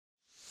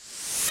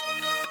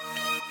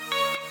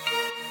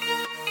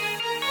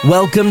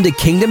Welcome to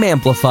Kingdom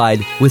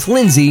Amplified with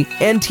Lindsay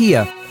and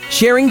Tia.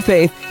 Sharing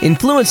faith,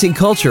 influencing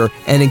culture,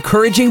 and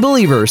encouraging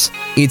believers.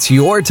 It's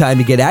your time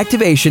to get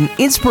activation,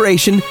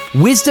 inspiration,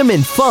 wisdom,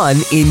 and fun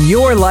in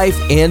your life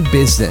and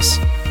business.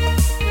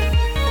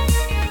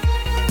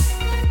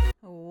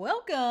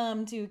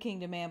 Welcome to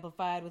Kingdom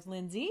Amplified with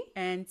Lindsay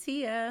and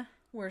Tia.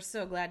 We're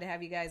so glad to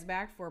have you guys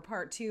back for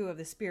part 2 of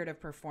the Spirit of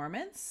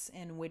Performance,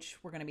 in which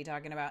we're going to be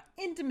talking about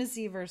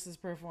intimacy versus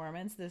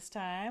performance this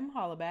time.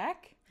 Holla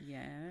back.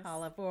 Yes.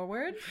 Holla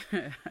forward.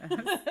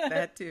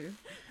 That too.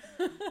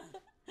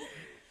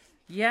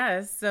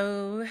 Yes,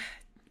 so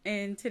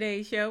in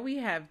today's show, we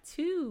have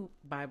 2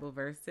 Bible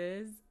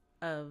verses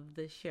of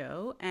the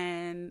show.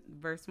 And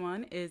verse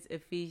 1 is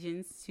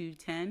Ephesians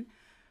 2:10.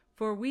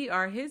 For we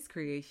are his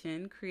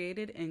creation,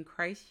 created in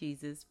Christ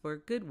Jesus for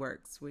good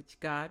works, which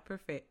God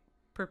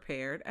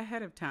prepared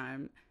ahead of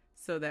time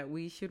so that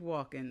we should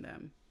walk in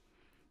them.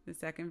 The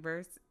second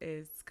verse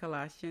is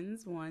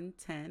Colossians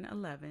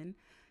 1:10-11.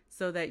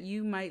 So that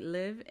you might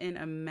live in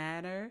a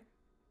manner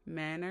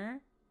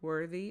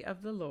worthy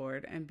of the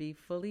Lord and be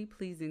fully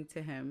pleasing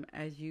to him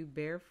as you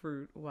bear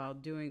fruit while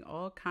doing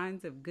all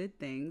kinds of good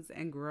things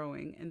and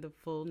growing in the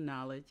full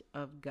knowledge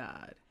of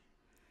God.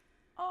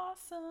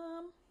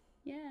 Awesome.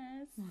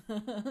 Yes.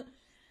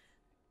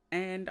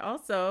 And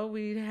also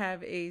we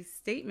have a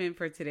statement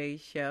for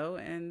today's show,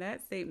 and that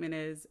statement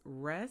is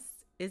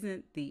rest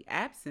isn't the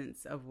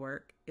absence of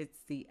work, it's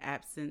the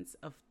absence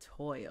of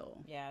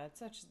toil. Yeah, that's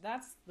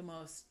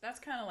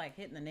kind of like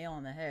hitting the nail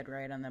on the head,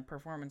 right? On the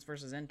performance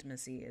versus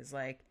intimacy is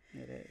like,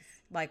 it is.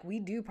 Like, we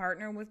do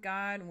partner with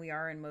God and we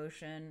are in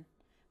motion,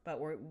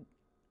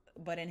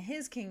 but in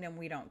his kingdom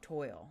we don't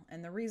toil.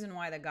 And the reason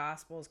why the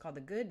gospel is called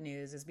the good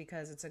news is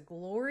because it's a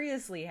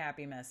gloriously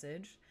happy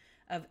message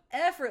of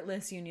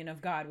effortless union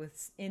of God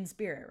in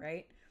spirit,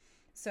 right?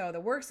 So the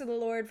works of the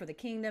Lord for the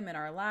kingdom in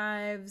our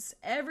lives,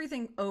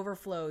 everything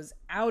overflows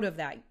out of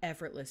that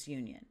effortless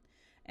union.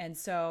 And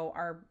so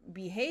our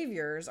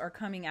behaviors are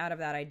coming out of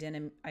that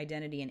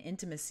identity and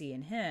intimacy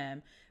in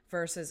him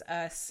versus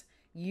us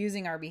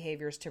using our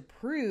behaviors to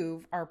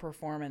prove our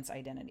performance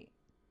identity,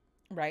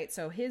 right?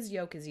 So his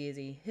yoke is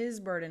easy. His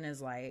burden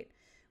is light.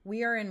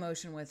 We are in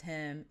motion with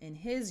him in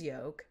his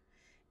yoke.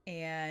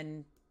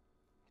 And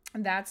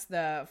that's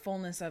the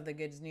fullness of the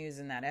good news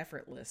and that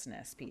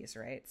effortlessness piece,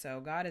 right? So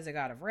God is a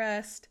God of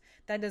rest.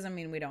 That doesn't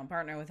mean we don't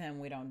partner with him.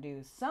 We don't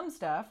do some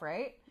stuff,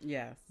 right?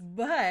 Yes.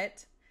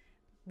 But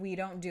we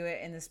don't do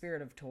it in the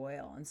spirit of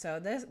toil. And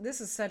so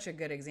this is such a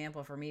good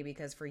example for me,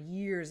 because for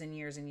years and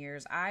years and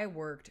years, I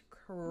worked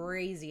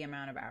crazy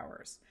amount of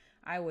hours.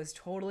 I was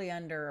totally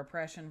under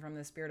oppression from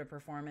the spirit of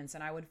performance,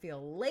 and I would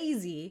feel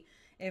lazy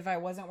if I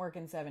wasn't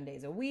working 7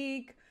 days a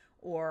week,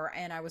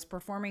 and I was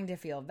performing to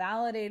feel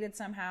validated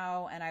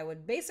somehow, and I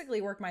would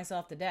basically work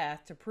myself to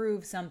death to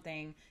prove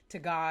something to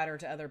God or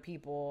to other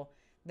people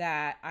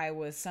that I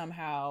was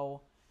somehow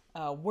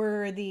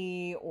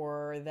worthy,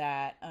 or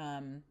that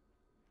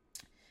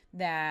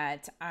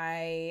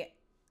I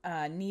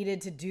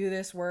needed to do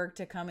this work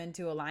to come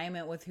into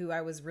alignment with who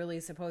I was really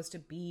supposed to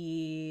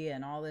be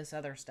and all this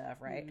other stuff,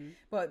 right? Mm-hmm.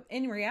 But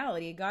in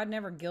reality, God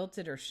never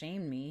guilted or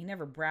shamed me. He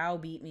never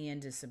browbeat me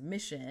into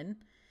submission.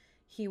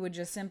 He would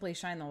just simply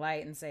shine the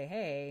light and say,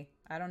 hey,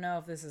 I don't know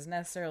if this is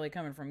necessarily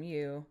coming from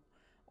you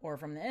or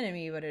from the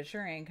enemy, but it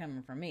sure ain't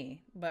coming from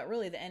me. But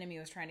really, the enemy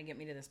was trying to get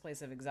me to this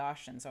place of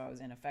exhaustion, so I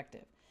was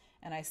ineffective.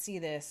 And I see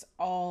this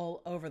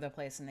all over the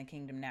place in the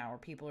kingdom now, where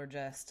people are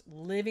just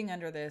living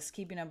under this,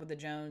 keeping up with the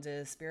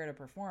Joneses, spirit of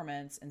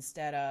performance,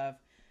 instead of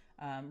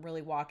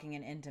really walking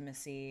in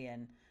intimacy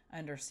and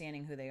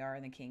understanding who they are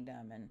in the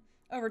kingdom. And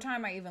over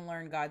time, I even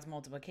learned God's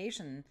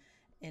multiplication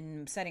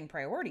in setting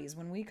priorities.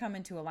 When we come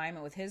into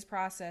alignment with his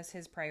process,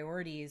 his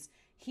priorities,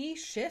 he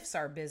shifts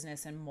our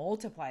business and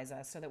multiplies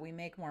us so that we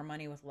make more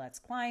money with less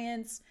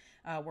clients.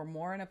 We're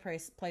more in a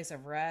place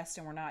of rest,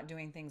 and we're not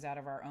doing things out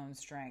of our own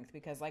strength.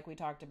 Because like we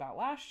talked about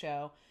last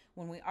show,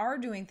 when we are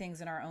doing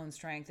things in our own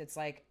strength, it's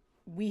like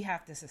we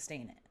have to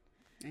sustain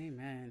it.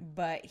 Amen.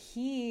 But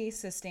he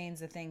sustains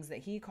the things that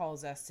he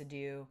calls us to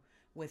do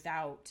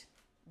without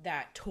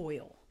that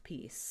toil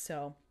piece.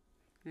 So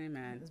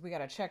amen. We got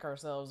to check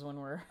ourselves when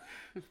we're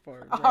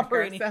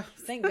operating.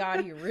 Thank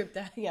God he ripped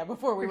that. Yeah,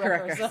 before we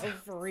wreck ourselves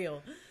for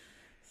real.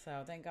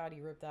 So thank God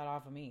he ripped that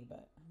off of me.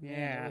 But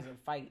man, it was a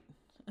fight.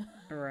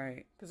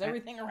 Right. Because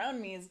everything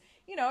around me is,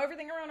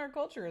 everything around our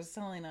culture is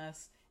telling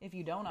us if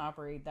you don't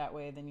operate that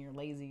way, then you're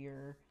lazy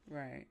or...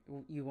 Right.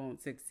 You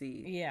won't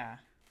succeed. Yeah,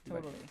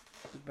 totally.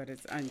 But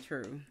it's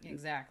untrue.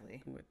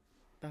 Exactly. With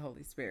the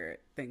Holy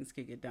Spirit, things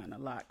can get done a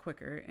lot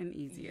quicker and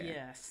easier.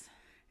 Yes.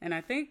 And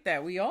I think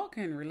that we all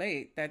can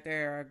relate that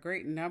there are a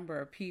great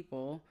number of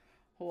people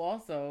who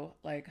also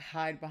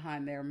hide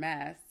behind their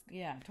mask.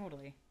 Yeah,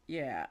 totally.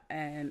 Yeah.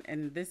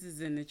 And this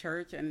is in the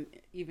church and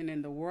even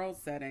in the world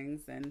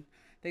settings. And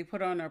they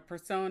put on a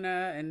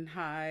persona and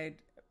hide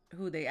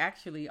who they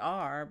actually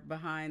are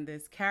behind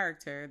this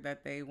character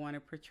that they want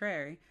to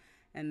portray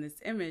and this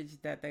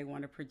image that they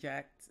want to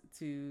project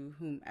to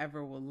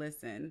whomever will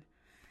listen.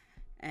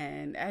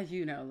 And as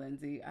you know,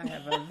 Lindsay, I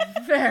have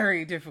a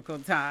very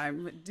difficult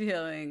time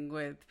dealing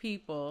with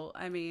people.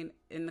 I mean,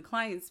 in the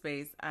client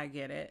space, I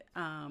get it.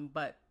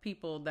 But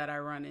people that I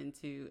run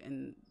into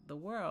in the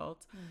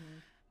world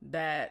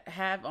that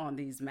have on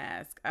these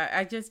masks,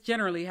 I just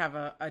generally have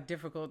a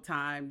difficult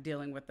time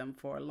dealing with them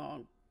for a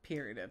long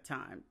period of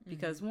time.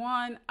 Because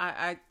one,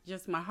 I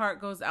just, my heart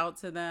goes out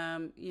to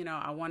them. You know,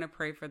 I want to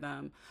pray for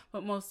them.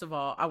 But most of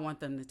all, I want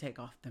them to take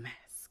off the mask.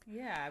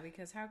 Yeah,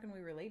 because how can we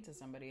relate to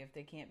somebody if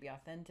they can't be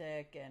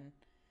authentic? And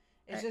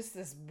it's just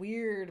this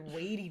weird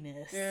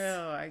weightiness.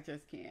 Oh, I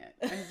just can't.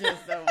 I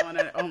just don't want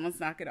to almost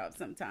knock it off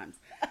sometimes.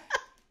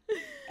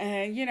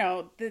 And, you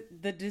know,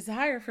 the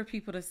desire for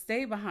people to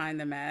stay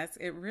behind the mask,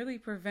 it really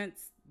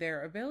prevents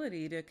their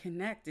ability to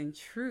connect in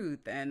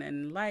truth and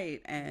in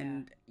light.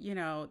 And, you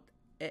know,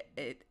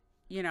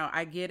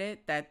 I get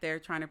it that they're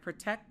trying to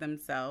protect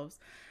themselves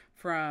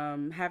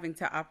from having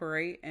to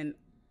operate in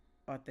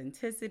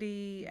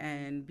authenticity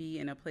and be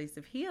in a place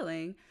of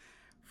healing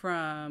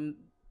from,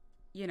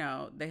 you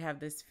know, they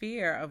have this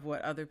fear of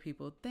what other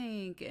people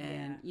think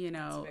and, you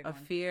know, a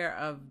fear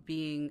of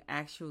being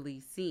actually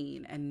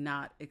seen and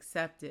not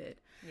accepted.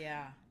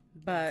 Yeah.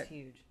 But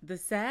the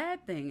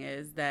sad thing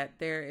is that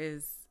there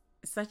is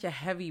such a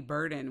heavy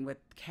burden with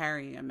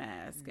carrying a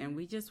mask. And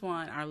we just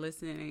want our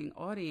listening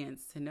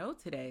audience to know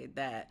today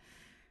that,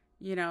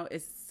 you know,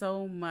 it's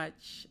so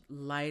much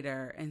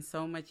lighter and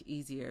so much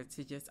easier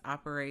to just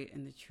operate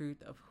in the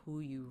truth of who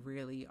you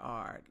really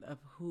are, of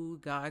who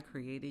God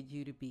created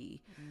you to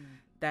be.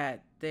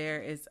 That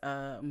there is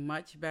a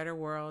much better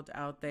world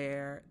out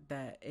there,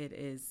 that it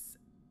is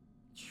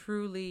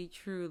truly,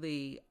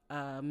 truly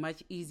a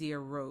much easier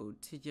road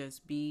to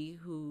just be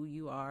who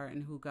you are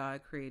and who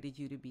God created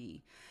you to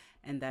be.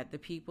 And that the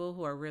people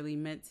who are really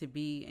meant to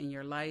be in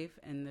your life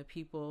and the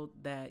people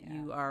that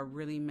you are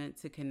really meant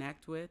to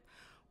connect with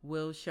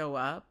will show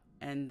up,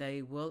 and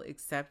they will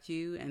accept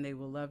you, and they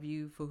will love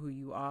you for who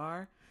you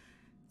are.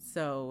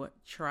 So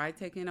try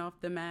taking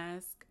off the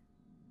mask,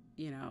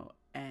 you know,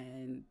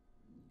 and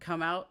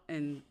come out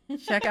and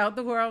check out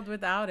the world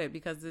without it,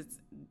 because it's,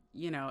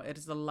 you know,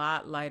 it's a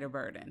lot lighter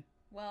burden.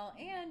 Well,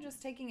 and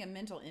just taking a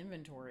mental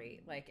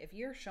inventory. Like, if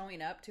you're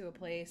showing up to a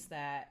place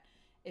that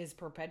is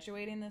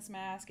perpetuating this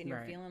mask and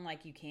you're feeling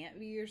like you can't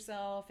be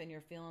yourself, and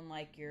you're feeling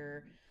like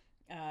you're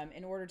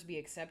in order to be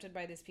accepted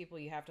by these people,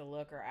 you have to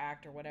look or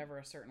act or whatever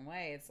a certain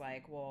way. It's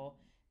like, well,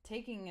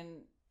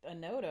 taking a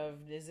note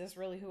of, is this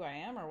really who I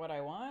am or what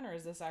I want? Or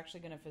is this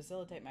actually going to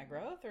facilitate my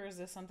growth? Or is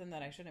this something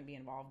that I shouldn't be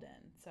involved in?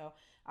 So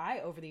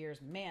I, over the years,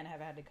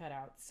 have had to cut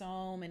out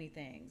so many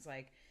things,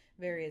 like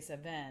various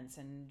events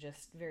and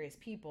just various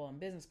people and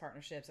business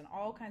partnerships and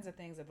all kinds of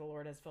things that the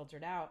Lord has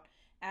filtered out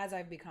as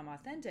I've become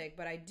authentic.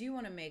 But I do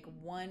want to make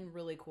one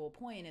really cool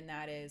point, and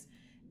that is,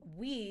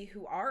 we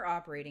who are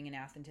operating in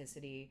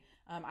authenticity,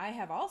 I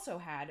have also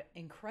had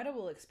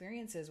incredible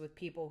experiences with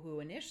people who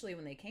initially,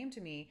 when they came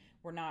to me,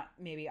 were not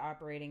maybe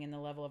operating in the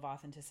level of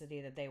authenticity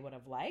that they would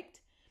have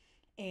liked.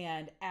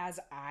 And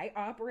as I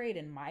operate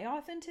in my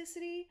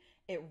authenticity,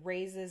 it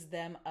raises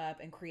them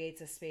up and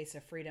creates a space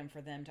of freedom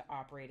for them to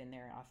operate in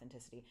their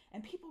authenticity.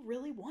 And people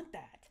really want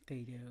that.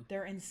 They do.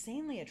 They're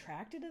insanely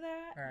attracted to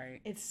that.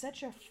 Right. It's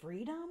such a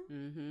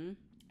freedom.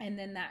 And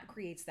then that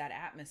creates that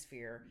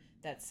atmosphere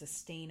that's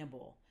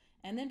sustainable.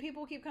 And then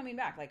people keep coming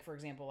back. Like, for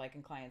example, like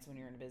in clients, when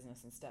you're in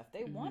business and stuff,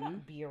 they want to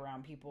be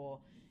around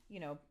people,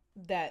 you know,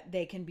 that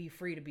they can be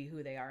free to be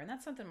who they are. And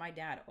that's something my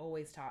dad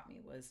always taught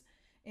me, was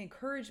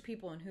encourage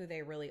people in who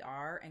they really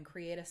are and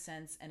create a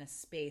sense and a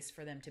space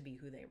for them to be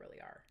who they really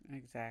are.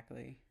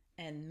 Exactly.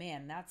 And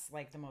man, that's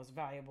like the most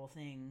valuable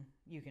thing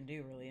you can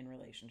do really in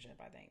relationship,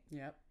 I think.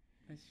 Yep,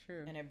 that's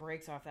true. And it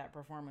breaks off that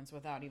performance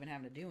without even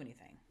having to do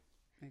anything.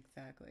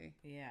 Exactly.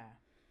 Yeah.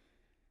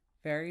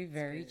 Very,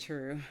 very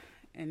true.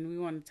 And we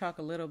want to talk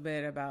a little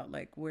bit about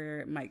like where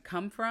it might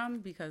come from,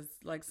 because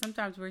like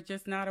sometimes we're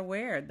just not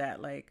aware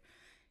that like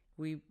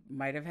we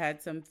might have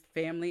had some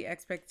family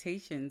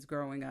expectations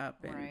growing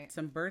up and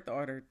some birth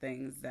order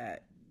things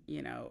that,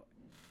 you know,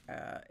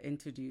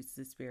 introduce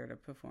the spirit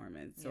of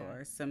performance,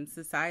 or some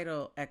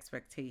societal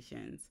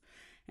expectations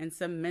and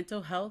some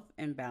mental health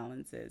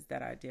imbalances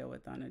that I deal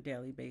with on a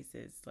daily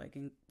basis, like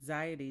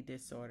anxiety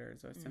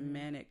disorders or some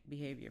manic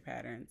behavior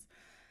patterns.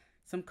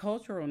 Some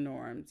cultural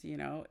norms, you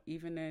know,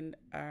 even in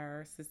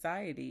our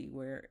society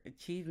where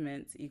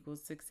achievements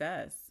equals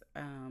success,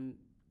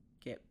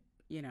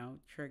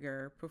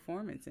 trigger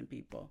performance in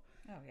people.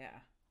 Oh, yeah.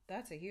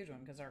 That's a huge one,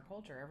 because our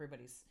culture,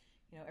 everybody's,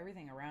 you know,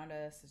 everything around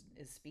us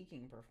is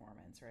speaking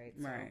performance, right?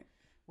 So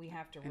we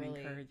have to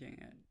really encouraging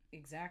it.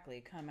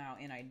 Exactly. Come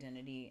out in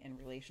identity and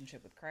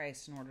relationship with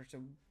Christ in order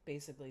to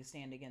basically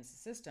stand against the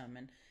system.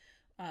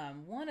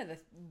 And one of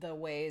the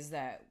ways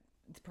that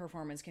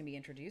performance can be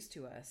introduced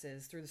to us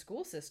is through the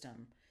school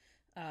system.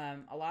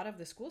 A lot of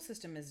the school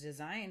system is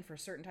designed for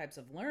certain types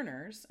of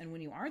learners, and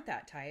when you aren't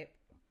that type,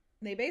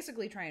 they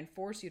basically try and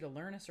force you to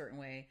learn a certain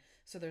way.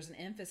 So there's an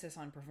emphasis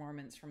on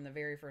performance from the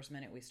very first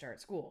minute we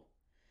start school.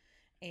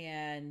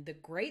 And the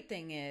great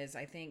thing is,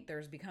 I think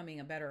there's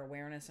becoming a better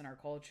awareness in our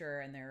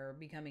culture, and they're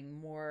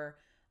becoming more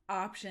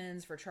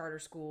options for charter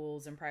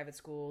schools and private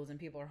schools, and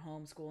people are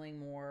homeschooling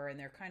more, and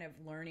they're kind of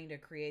learning to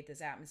create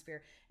this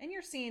atmosphere. And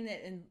you're seeing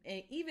that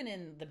even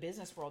in the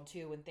business world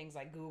too, when things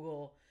like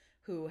Google,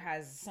 who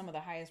has some of the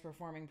highest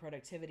performing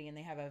productivity, and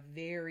they have a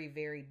very,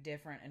 very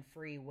different and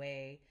free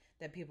way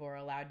that people are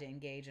allowed to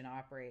engage and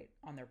operate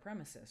on their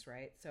premises,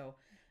 right? So,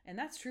 and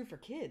that's true for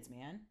kids,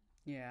 man.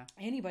 Yeah.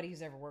 Anybody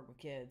who's ever worked with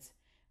kids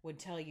would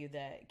tell you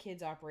that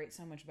kids operate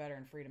so much better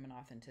in freedom and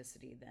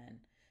authenticity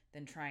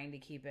than trying to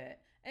keep it.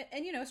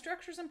 And you know,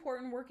 structure's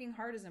important, working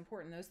hard is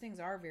important. Those things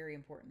are very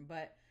important,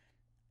 but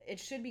it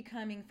should be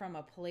coming from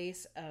a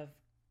place of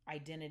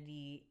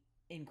identity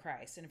in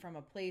Christ and from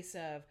a place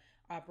of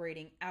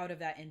operating out of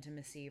that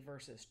intimacy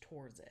versus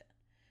towards it,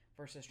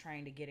 versus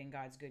trying to get in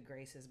God's good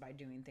graces by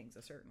doing things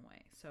a certain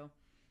way. So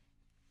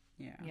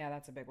yeah,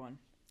 that's a big one.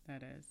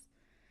 That is.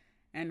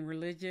 And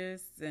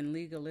religious and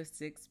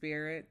legalistic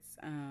spirits,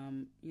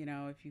 you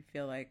know, if you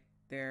feel like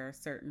there are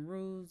certain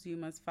rules you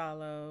must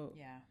follow,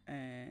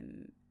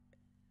 and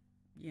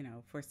you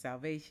know, for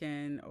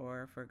salvation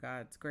or for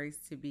God's grace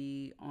to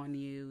be on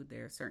you,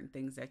 there are certain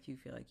things that you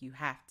feel like you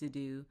have to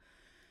do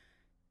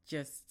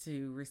just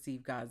to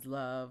receive God's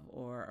love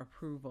or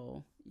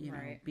approval. You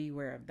know,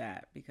 beware of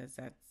that, because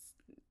that's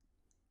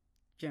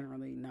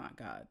generally not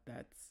God.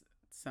 That's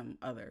some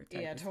other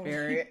type of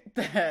spirit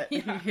that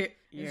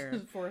you're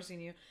just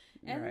forcing you.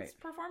 And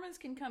performance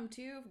can come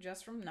too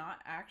just from not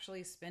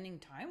actually spending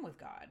time with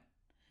God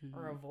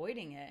or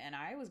avoiding it. And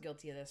I was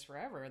guilty of this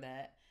forever,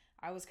 that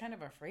I was kind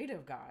of afraid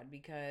of God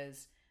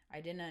because I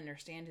didn't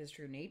understand his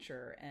true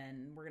nature.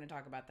 And we're going to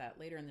talk about that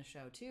later in the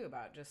show too,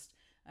 about just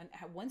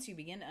once you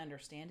begin to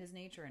understand his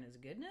nature and his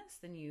goodness,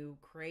 then you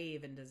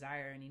crave and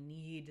desire and you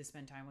need to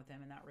spend time with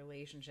him. And that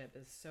relationship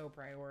is so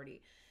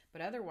priority.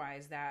 But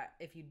otherwise, that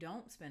if you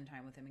don't spend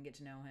time with him and get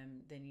to know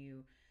him,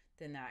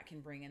 then that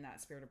can bring in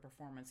that spirit of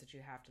performance that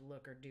you have to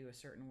look or do a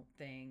certain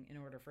thing in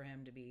order for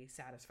him to be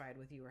satisfied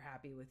with you or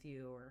happy with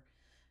you, or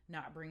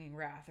not bringing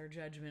wrath or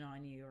judgment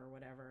on you or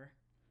whatever.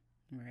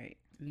 Right.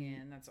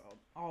 And that's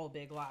all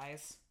big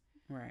lies.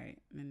 Right.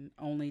 And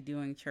only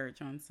doing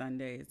church on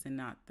Sundays and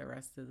not the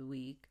rest of the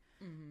week.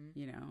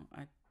 You know,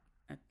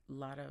 a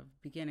lot of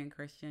beginning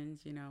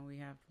Christians, you know, we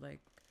have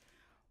like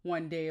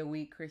one day a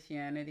week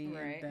Christianity,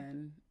 and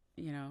then,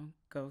 you know,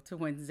 go to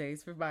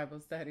Wednesdays for Bible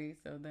study.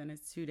 So then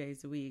it's 2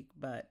 days a week.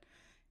 But,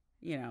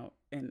 you know,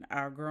 in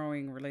our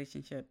growing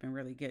relationship and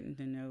really getting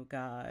to know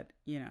God,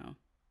 you know,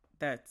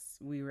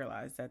 we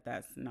realize that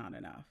that's not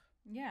enough.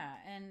 Yeah.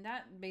 And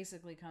that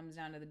basically comes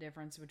down to the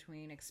difference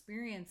between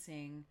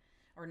experiencing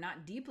or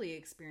not deeply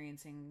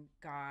experiencing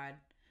God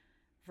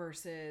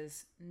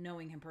versus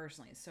knowing him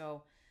personally.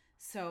 So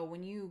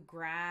when you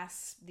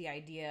grasp the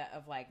idea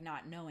of like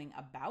not knowing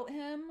about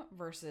him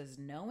versus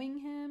knowing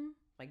him,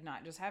 like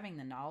not just having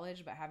the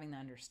knowledge, but having the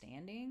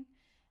understanding.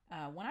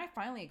 When I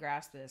finally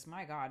grasped this,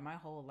 my God, my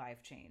whole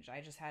life changed.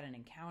 I just had an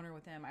encounter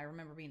with him. I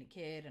remember being a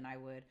kid and I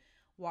would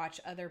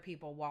watch other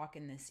people walk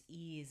in this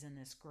ease and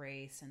this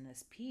grace and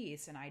this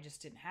peace, and I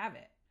just didn't have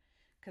it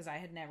because I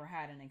had never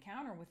had an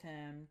encounter with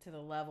him to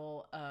the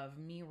level of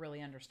me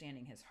really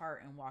understanding his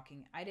heart and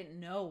walking. I didn't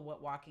know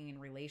what walking in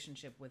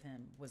relationship with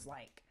him was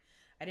like.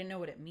 I didn't know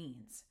what it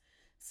means.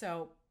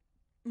 So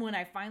when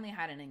I finally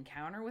had an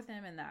encounter with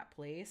him in that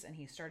place and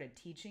he started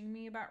teaching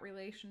me about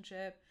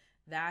relationship,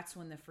 that's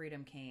when the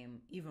freedom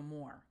came even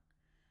more,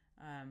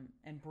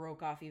 and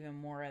broke off even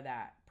more of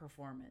that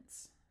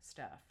performance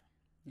stuff.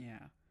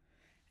 Yeah.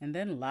 And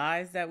then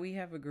lies that we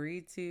have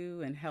agreed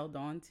to and held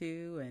on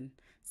to and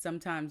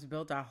sometimes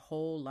built our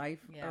whole life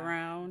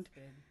around.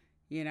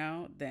 You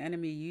know, the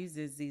enemy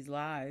uses these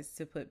lies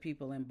to put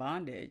people in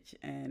bondage,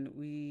 and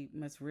we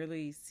must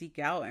really seek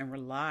out and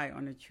rely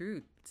on the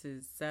truth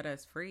to set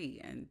us free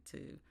and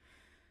to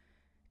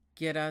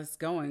get us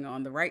going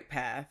on the right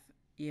path.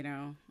 You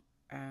know,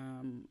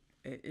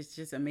 it's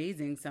just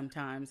amazing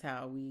sometimes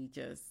how we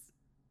just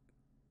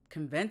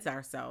convince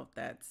ourselves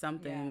that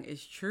something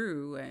is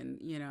true.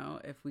 And, you know,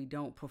 if we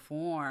don't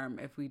perform,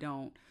 if we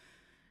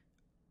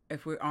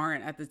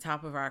aren't at the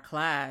top of our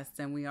class,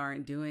 then we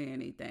aren't doing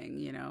anything.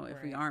 You know,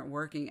 if we aren't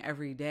working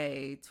every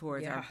day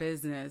towards our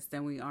business,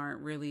 then we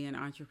aren't really an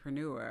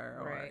entrepreneur,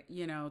 or,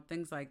 you know,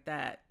 things like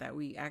that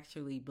we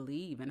actually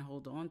believe and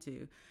hold on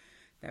to,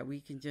 that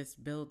we can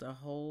just build a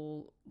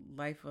whole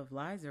life of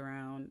lies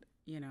around,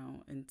 you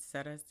know, and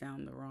set us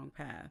down the wrong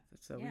path.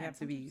 So we have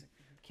to be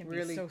can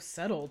really be so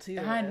subtle too.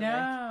 I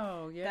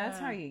know. Like, that's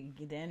how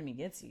the enemy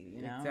gets you,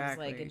 you know?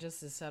 Exactly. It's like it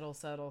just is settle.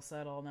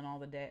 And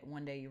then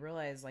one day you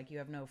realize like you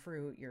have no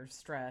fruit, you're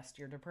stressed,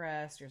 you're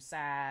depressed, you're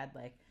sad,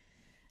 like,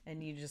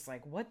 and you just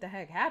like, what the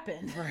heck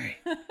happened? Right.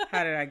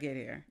 How did I get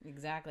here?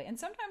 Exactly. And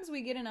sometimes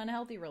we get in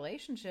unhealthy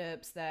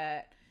relationships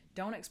that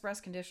don't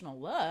express conditional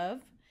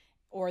love,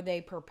 or they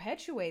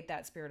perpetuate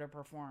that spirit of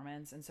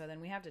performance. And so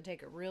then we have to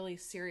take a really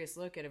serious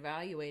look at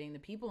evaluating the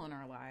people in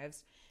our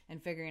lives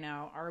and figuring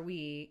out, are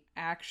we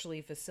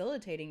actually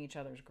facilitating each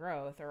other's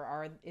growth,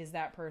 or is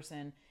that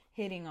person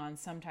hitting on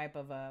some type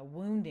of a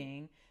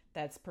wounding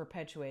that's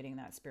perpetuating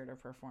that spirit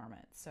of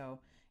performance? So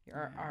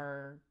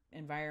our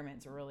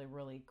environments are really,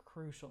 really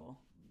crucial.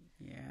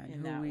 Yeah, and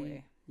in that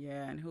way.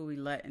 Yeah, and who we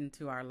let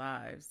into our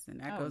lives.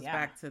 And that goes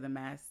back to the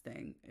mask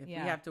thing. If we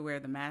have to wear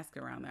the mask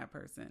around that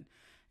person,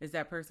 is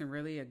that person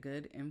really a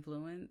good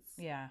influence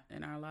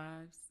in our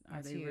lives?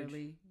 Are they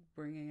really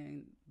bringing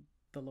in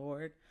the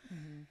Lord?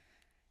 Mm-hmm.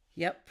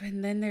 Yep.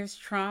 And then there's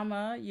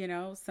trauma. You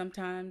know,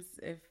 sometimes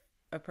if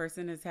a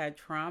person has had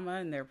trauma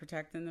and they're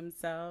protecting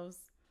themselves,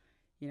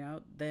 you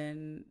know,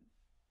 then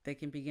they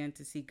can begin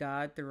to see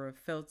God through a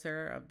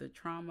filter of the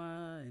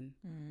trauma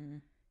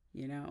and,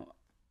 you know,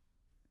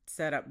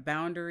 set up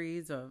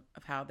boundaries of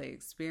how they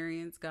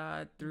experience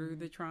God through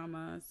the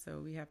trauma. So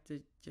we have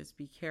to just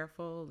be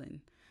careful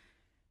and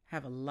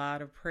have a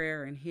lot of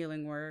prayer and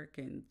healing work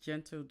and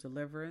gentle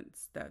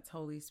deliverance that's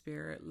Holy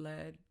Spirit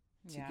led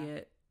to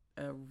get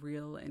a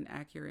real and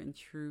accurate and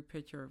true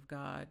picture of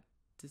God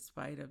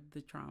despite of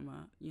the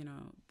trauma, you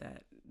know,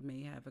 that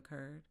may have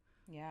occurred.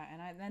 Yeah,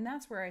 and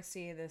that's where I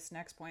see this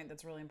next point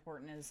that's really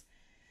important is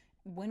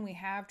when we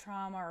have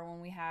trauma or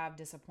when we have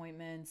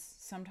disappointments,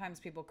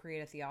 sometimes people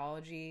create a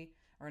theology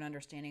or an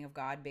understanding of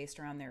God based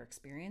around their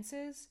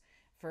experiences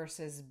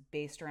versus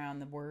based around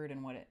the word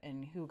and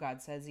and who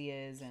God says he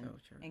is and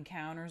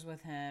encounters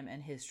with him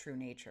and his true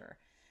nature.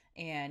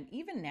 And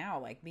even now,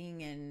 like being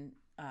in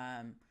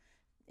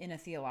a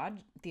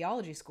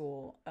theology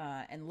school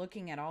and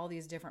looking at all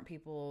these different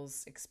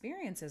people's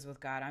experiences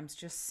with God, I'm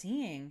just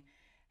seeing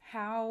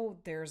how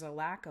there's a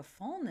lack of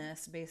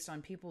fullness based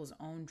on people's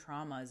own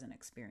traumas and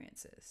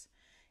experiences.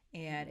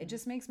 And it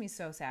just makes me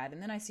so sad.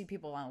 And then I see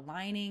people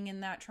aligning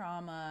in that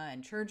trauma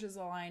and churches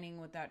aligning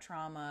with that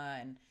trauma.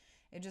 And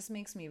it just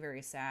makes me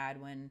very sad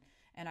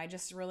and I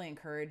just really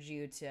encourage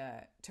you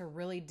to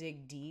really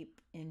dig deep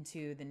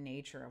into the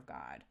nature of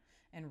God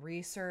and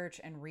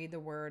research and read the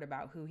word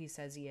about who he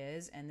says he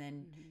is. And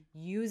then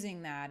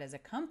using that as a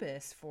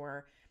compass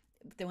for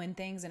when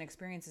things and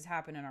experiences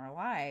happen in our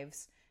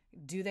lives,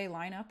 do they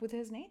line up with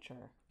his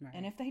nature? Right.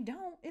 And if they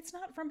don't, it's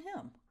not from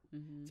him.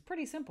 Mm-hmm. It's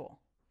pretty simple.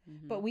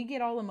 Mm-hmm. But we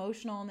get all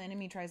emotional and the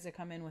enemy tries to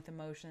come in with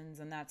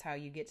emotions and that's how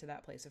you get to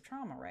that place of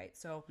trauma, right?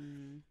 So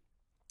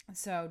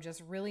so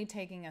just really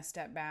taking a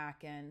step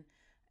back and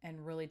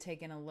really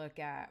taking a look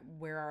at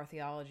where our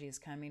theology is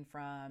coming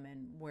from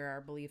and where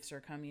our beliefs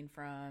are coming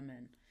from.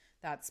 And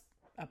that's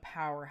a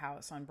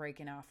powerhouse on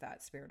breaking off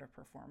that spirit of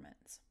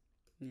performance.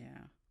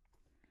 Yeah.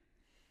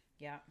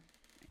 Yeah.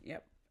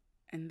 Yep.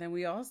 And then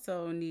we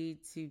also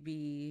need to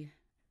be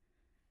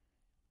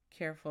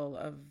careful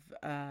of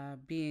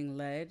being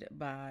led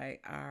by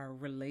our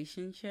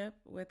relationship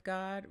with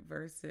God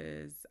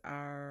versus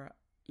our,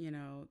 you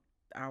know,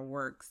 our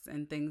works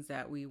and things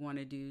that we want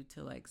to do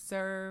to like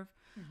serve.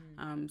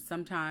 Mm-hmm.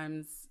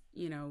 Sometimes,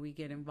 you know, we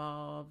get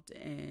involved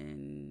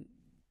in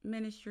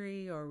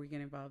ministry or we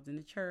get involved in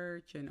the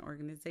church and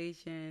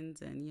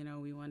organizations and, you know,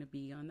 we want to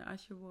be on the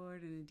usher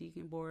board and the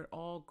deacon board,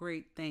 all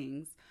great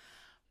things.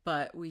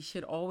 But we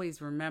should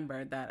always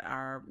remember that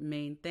our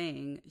main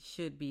thing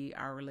should be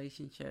our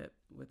relationship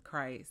with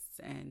Christ,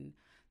 and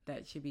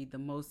that should be the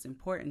most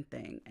important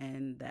thing,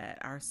 and that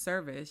our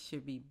service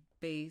should be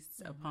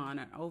based upon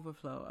an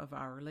overflow of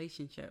our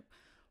relationship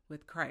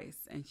with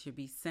Christ and should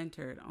be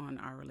centered on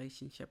our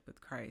relationship with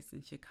Christ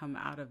and should come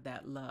out of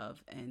that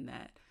love and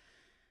that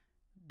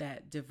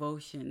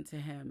devotion to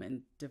him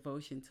and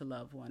devotion to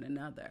love one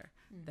another.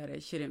 That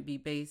it shouldn't be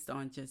based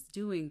on just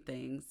doing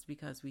things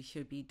because we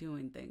should be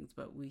doing things,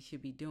 but we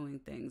should be doing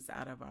things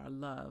out of our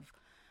love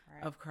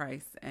of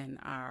Christ and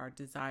our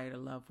desire to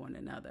love one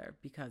another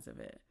because of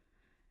it.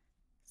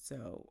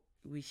 So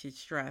we should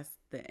stress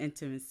the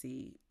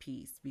intimacy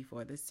piece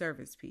before the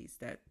service piece,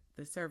 that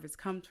the service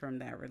comes from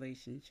that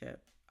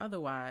relationship.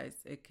 Otherwise,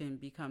 it can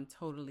become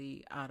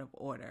totally out of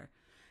order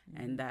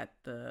and that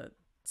the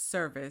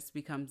service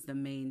becomes the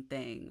main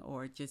thing,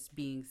 or just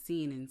being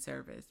seen in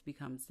service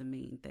becomes the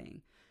main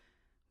thing.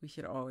 We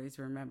should always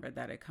remember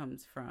that it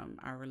comes from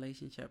our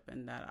relationship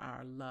and that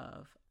our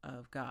love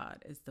of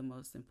God is the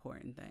most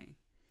important thing.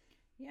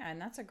 Yeah, and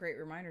that's a great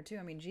reminder too.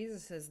 I mean,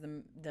 Jesus is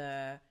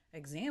the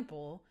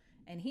example,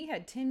 and he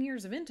had 10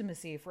 years of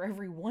intimacy for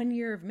every 1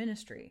 year of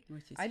ministry.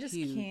 Which is I just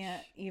huge.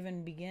 Can't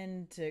even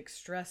begin to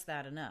stress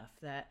that enough,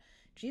 that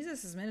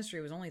Jesus'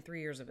 ministry was only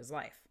 3 years of his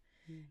life.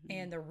 Mm-hmm.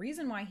 And the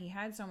reason why he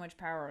had so much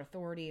power,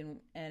 authority,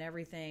 and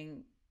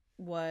everything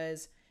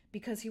was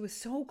because he was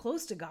so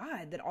close to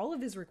God that all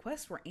of his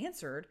requests were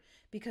answered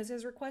because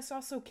his requests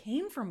also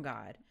came from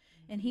God.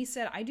 Mm-hmm. And he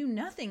said, I do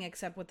nothing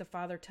except what the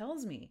Father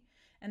tells me.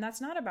 And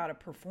that's not about a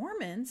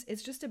performance.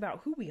 It's just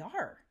about who we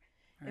are.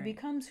 Right. It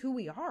becomes who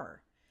we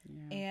are.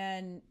 Yeah.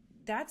 And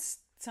that's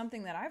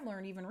something that I've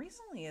learned even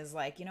recently is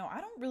like, you know,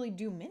 I don't really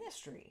do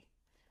ministry.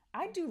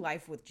 I do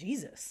life with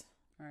Jesus.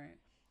 Right.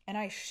 And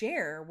I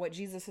share what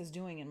Jesus is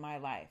doing in my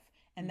life.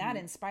 And that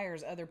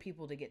inspires other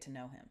people to get to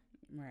know him.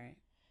 Right.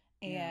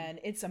 And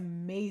it's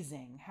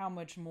amazing how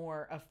much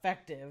more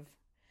effective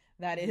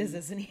that is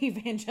as an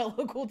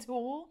evangelical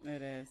tool.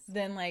 It is.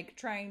 Than like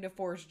trying to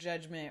force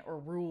judgment or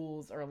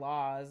rules or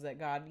laws that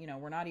God, you know,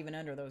 we're not even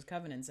under those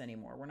covenants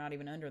anymore. We're not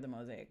even under the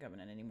Mosaic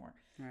covenant anymore.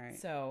 Right.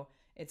 So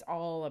It's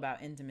all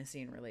about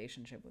intimacy and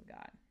relationship with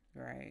God.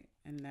 Right.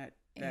 And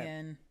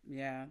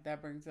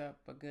that brings up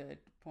a good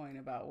point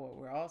about what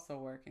we're also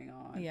working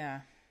on.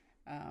 Yeah.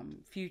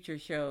 Future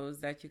shows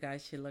that you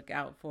guys should look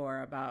out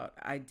for about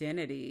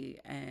identity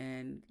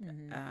and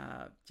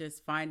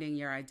just finding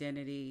your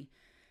identity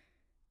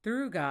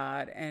through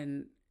God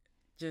and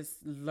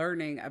just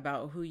learning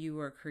about who you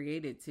were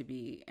created to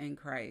be in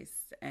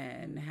Christ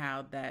and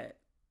how that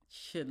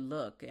should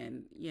look,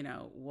 and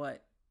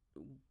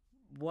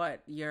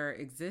what your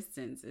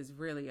existence is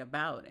really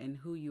about and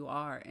who you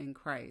are in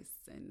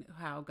Christ and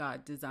how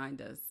God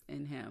designed us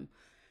in Him.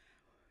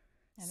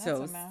 And that's so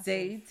a massive,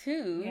 stay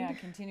tuned. Yeah,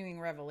 continuing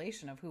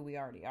revelation of who we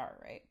already are,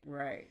 right?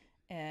 Right.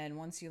 And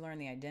once you learn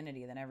the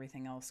identity, then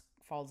everything else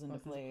falls into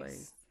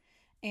place.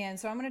 And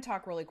so I'm going to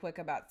talk really quick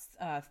about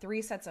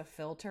 3 sets of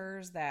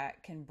filters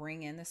that can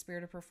bring in the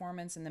spirit of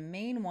performance. And the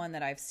main one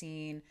that I've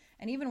seen,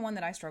 and even one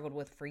that I struggled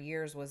with for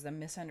years, was the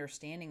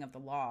misunderstanding of the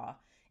law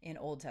in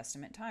Old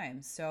Testament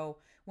times. So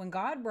when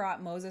God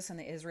brought Moses and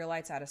the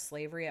Israelites out of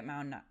slavery at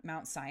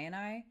Mount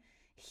Sinai,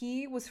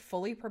 He was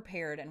fully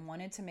prepared and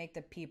wanted to make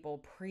the people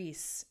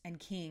priests and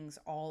kings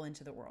all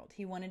into the world.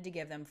 He wanted to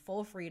give them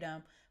full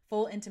freedom,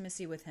 full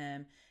intimacy with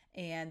Him.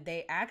 And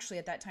they actually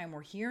at that time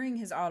were hearing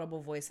His audible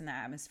voice in the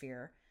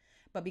atmosphere.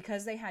 But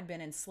because they had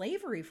been in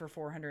slavery for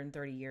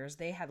 430 years,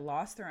 they had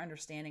lost their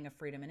understanding of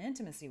freedom and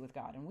intimacy with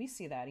God. And we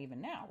see that even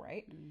now,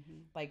 right?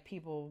 Like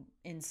people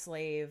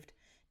enslaved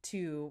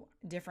to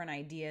different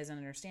ideas and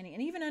understanding.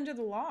 And even under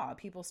the law,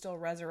 people still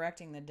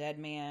resurrecting the dead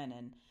man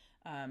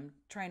and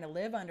trying to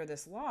live under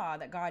this law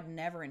that God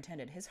never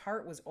intended. His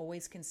heart was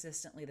always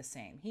consistently the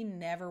same. He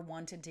never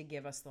wanted to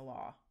give us the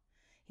law.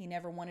 He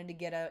never wanted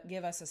to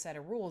give us a set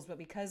of rules. But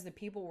because the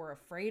people were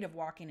afraid of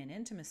walking in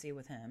intimacy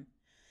with Him,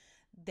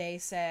 they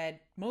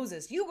said,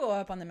 Moses, you go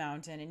up on the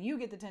mountain and you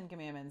get the 10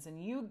 commandments and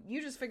you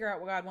just figure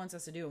out what God wants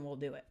us to do and we'll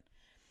do it.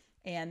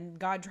 And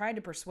God tried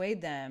to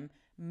persuade them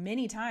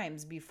many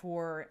times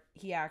before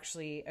He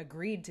actually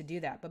agreed to do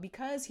that. But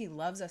because He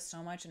loves us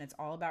so much and it's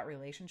all about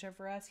relationship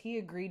for us, He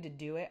agreed to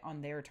do it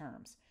on their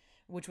terms,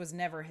 which was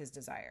never His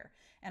desire.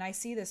 And I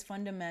see this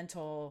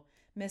fundamental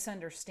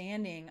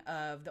misunderstanding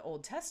of the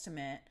Old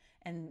Testament,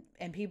 and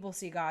people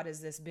see God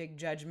as this big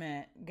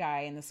judgment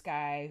guy in the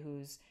sky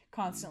who's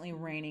constantly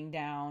raining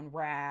down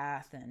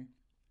wrath,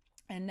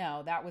 and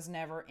no, that was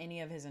never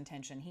any of His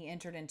intention. He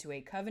entered into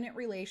a covenant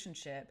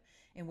relationship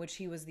in which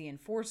He was the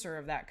enforcer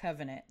of that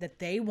covenant that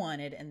they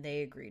wanted and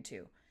they agreed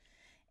to.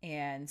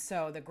 And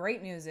so the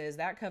great news is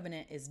that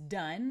covenant is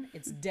done.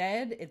 It's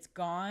dead. It's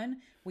gone.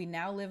 We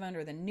now live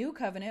under the new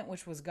covenant,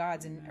 which was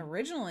God's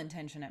original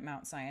intention at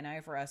Mount Sinai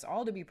for us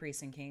all to be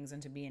priests and kings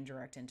and to be in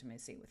direct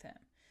intimacy with Him.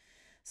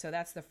 So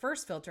that's the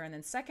first filter. And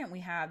then second,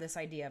 we have this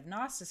idea of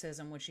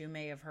Gnosticism, which you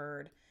may have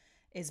heard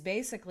is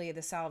basically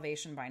the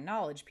salvation by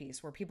knowledge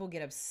piece, where people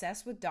get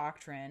obsessed with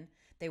doctrine.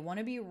 They want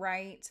to be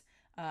right.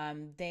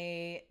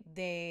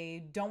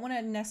 They don't want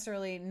to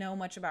necessarily know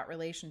much about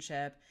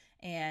relationship.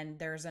 And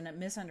there's a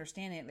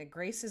misunderstanding that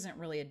grace isn't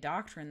really a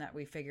doctrine that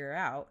we figure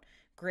out.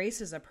 Grace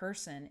is a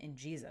person in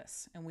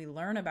Jesus, and we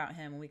learn about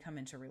Him when we come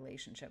into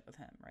relationship with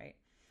Him, right?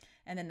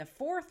 And then the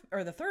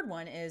third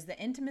one is the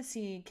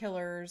intimacy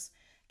killers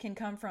can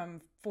come from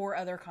 4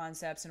 other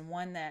concepts, and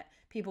one that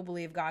people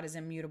believe God is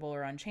immutable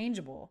or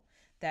unchangeable,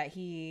 that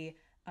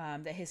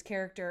His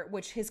character,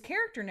 which His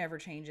character never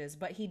changes,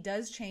 but He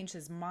does change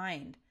His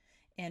mind.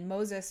 And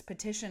Moses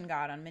petitioned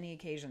God on many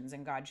occasions,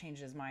 and God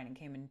changed His mind and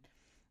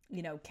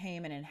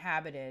came and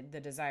inhabited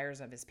the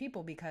desires of His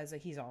people because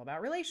He's all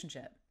about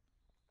relationship.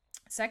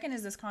 Second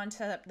is this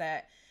concept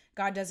that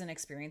God doesn't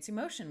experience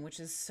emotion, which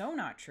is so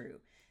not true.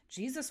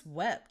 Jesus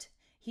wept.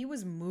 He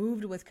was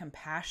moved with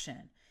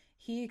compassion.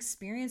 He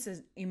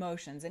experiences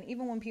emotions. And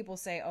even when people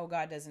say, oh,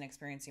 God doesn't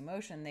experience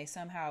emotion, they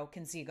somehow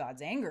can see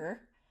God's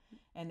anger,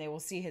 and they will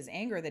see His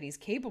anger, that He's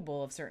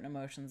capable of certain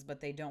emotions,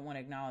 but they don't want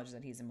to acknowledge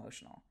that He's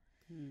emotional.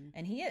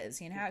 And He is.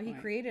 He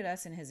created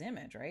us in His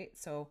image, right?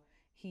 So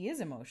He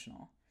is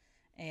emotional.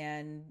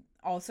 And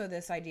also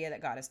this idea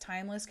that God is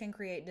timeless can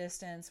create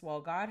distance. Well,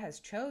 God has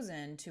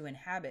chosen to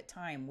inhabit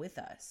time with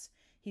us.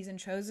 He's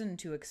chosen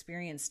to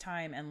experience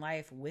time and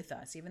life with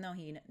us. Even though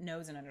He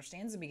knows and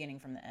understands the beginning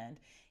from the end,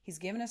 He's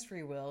given us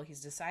free will.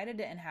 He's decided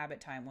to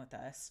inhabit time with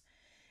us,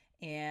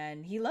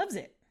 and He loves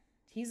it.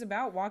 He's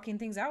about walking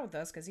things out with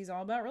us because He's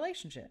all about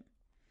relationship.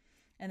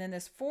 And then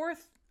this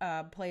fourth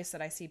place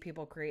that I see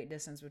people create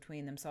distance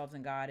between themselves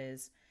and God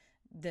is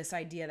this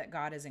idea that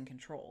God is in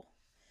control.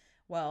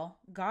 Well,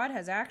 God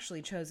has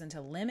actually chosen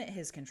to limit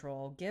His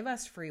control, give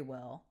us free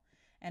will,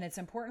 and it's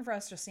important for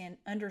us to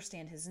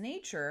understand His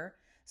nature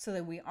so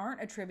that we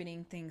aren't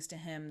attributing things to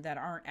Him that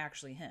aren't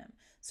actually Him.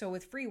 So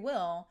with free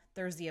will,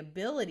 there's the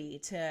ability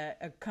to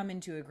come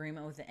into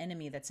agreement with the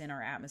enemy that's in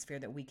our atmosphere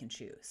that we can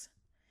choose.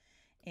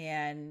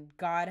 And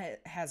God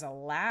has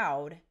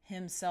allowed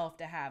Himself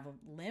to have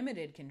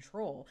limited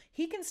control.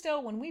 He can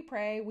still, when we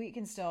pray, He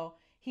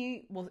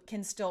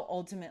can still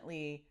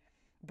ultimately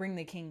bring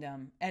the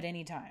kingdom at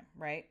any time,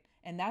 right?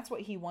 And that's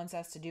what he wants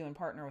us to do and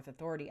partner with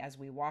authority as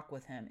we walk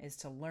with him, is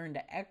to learn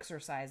to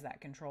exercise that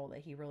control that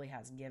he really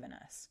has given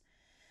us.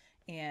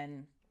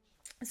 And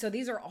so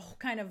these are all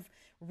kind of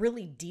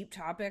really deep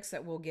topics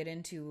that we'll get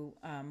into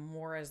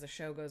more as the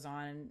show goes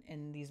on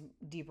in these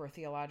deeper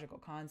theological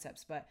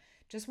concepts. But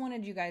just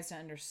wanted you guys to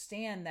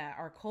understand that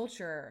our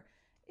culture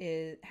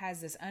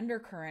has this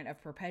undercurrent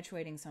of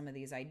perpetuating some of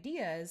these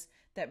ideas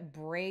that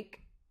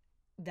break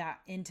that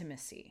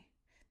intimacy,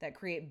 that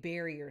create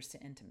barriers to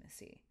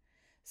intimacy.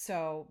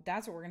 So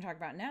that's what we're going to talk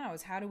about now,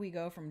 is how do we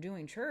go from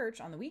doing church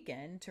on the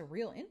weekend to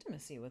real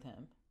intimacy with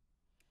him?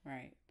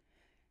 Right.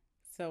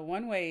 So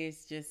one way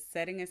is just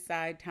setting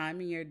aside time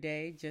in your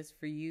day just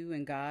for you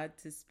and God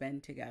to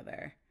spend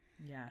together.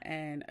 Yeah.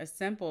 And a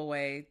simple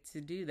way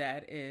to do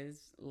that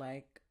is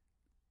like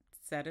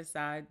set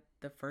aside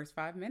the first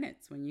 5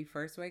 minutes when you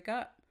first wake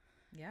up.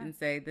 Yeah. And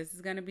say, this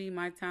is going to be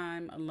my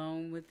time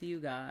alone with you,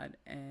 God,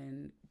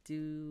 and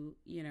do,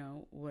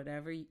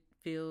 whatever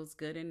feels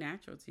good and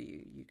natural to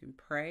you. You can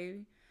pray,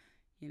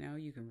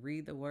 you can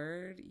read the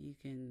word, you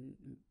can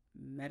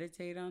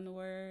meditate on the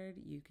word,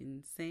 you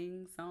can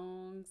sing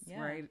songs,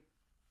 write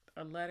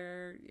a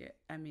letter.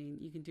 I mean,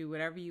 you can do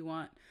whatever you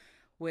want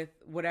with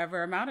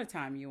whatever amount of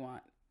time you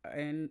want.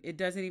 And it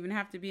doesn't even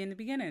have to be in the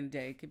beginning of the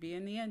day. It could be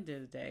in the end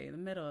of the day, in the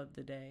middle of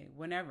the day,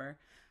 whenever.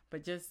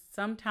 But just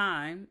some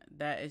time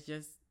that is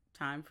just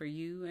time for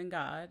you and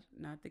God,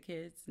 not the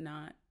kids,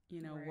 not,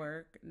 Right.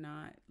 work,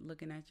 not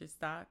looking at your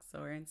stocks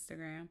or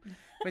Instagram,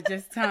 but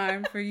just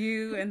time for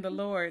you and the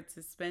Lord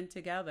to spend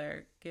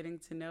together, getting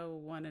to know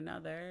one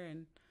another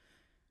and,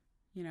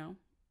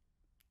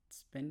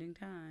 spending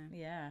time.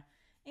 Yeah.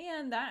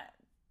 And that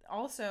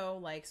also,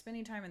 like,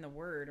 spending time in the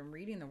Word and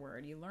reading the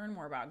Word, you learn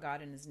more about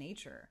God and his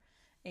nature.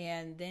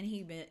 And then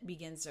he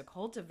begins to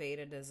cultivate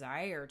a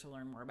desire to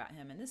learn more about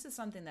him. And this is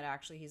something that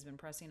actually he's been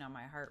pressing on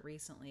my heart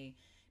recently,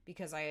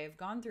 because I have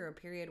gone through a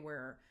period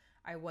where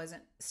I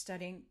wasn't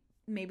studying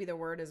maybe the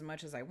Word as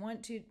much as I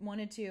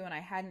wanted to, and I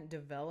hadn't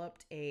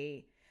developed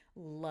a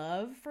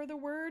love for the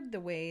Word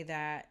the way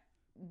that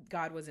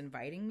God was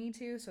inviting me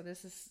to. So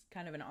this is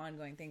kind of an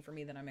ongoing thing for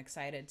me that I'm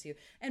excited to.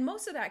 And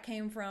most of that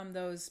came from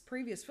those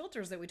previous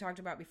filters that we talked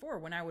about before.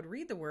 When I would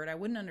read the Word, I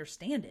wouldn't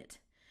understand it.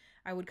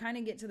 I would kind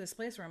of get to this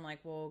place where I'm like,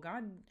 well,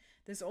 God,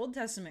 this Old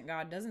Testament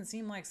God doesn't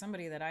seem like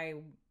somebody that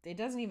it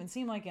doesn't even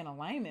seem like in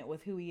alignment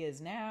with who he is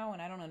now.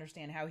 And I don't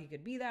understand how he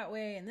could be that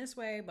way and this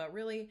way. But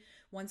really,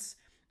 once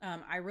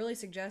I really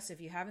suggest, if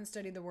you haven't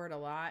studied the Word a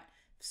lot,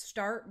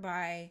 start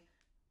by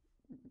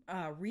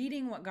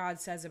reading what God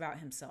says about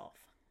himself,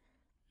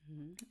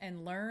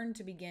 and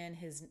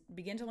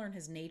begin to learn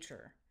his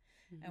nature.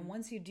 And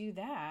once you do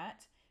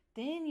that,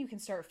 then you can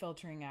start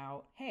filtering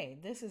out, hey,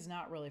 this is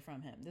not really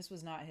from him. This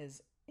was not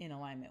in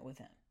alignment with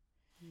him.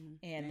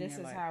 And this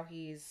is how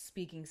he's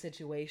speaking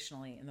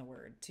situationally in the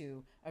Word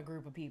to a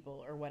group of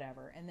people or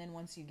whatever. And then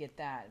once you get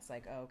that, it's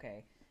like, oh,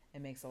 okay,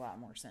 it makes a lot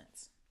more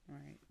sense.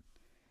 Right.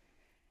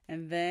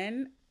 And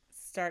then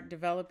start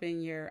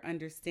developing your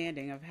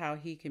understanding of how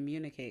he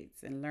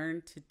communicates, and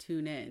learn to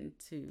tune in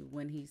to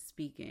when he's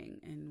speaking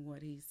and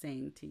what he's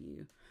saying to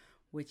you,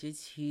 which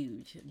is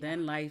huge. Yeah.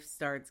 Then life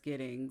starts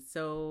getting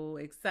so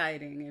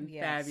exciting and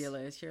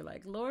fabulous. You're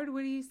like, Lord, what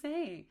are you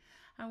saying?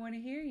 I want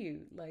to hear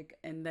you.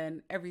 And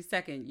then every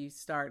second you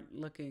start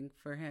looking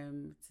for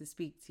him to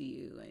speak to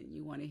you, and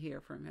you want to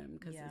hear from him,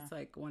 because it's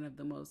like one of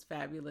the most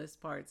fabulous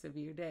parts of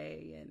your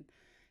day. And,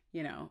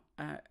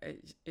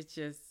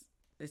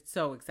 it's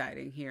so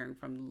exciting hearing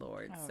from the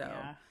Lord.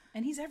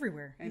 And he's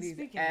everywhere. He's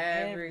speaking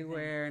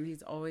everywhere. And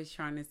he's always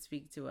trying to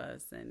speak to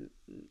us. And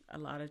a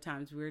lot of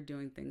times we're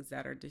doing things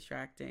that are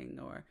distracting,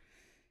 or,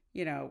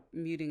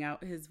 muting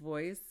out his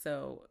voice.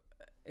 So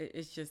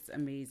it's just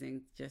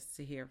amazing just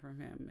to hear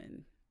from him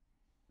and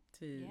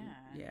to,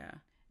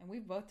 And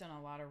we've both done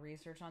a lot of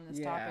research on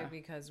this topic,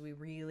 because we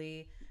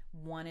really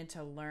wanted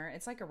to learn.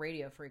 It's like a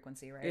radio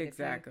frequency, right?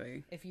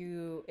 Exactly.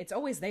 It's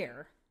always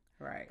there.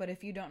 Right. But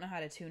if you don't know how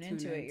to tune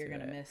into it, you're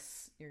going to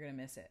miss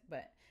it.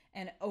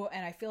 And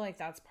I feel like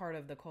that's part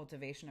of the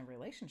cultivation of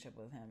relationship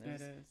with him.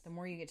 It is. The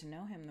more you get to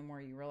know him, the more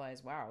you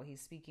realize, wow,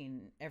 he's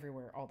speaking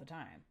everywhere all the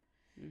time.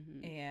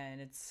 Mm-hmm. And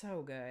it's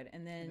so good.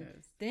 And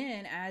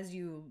then as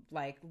you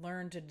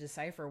learn to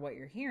decipher what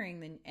you're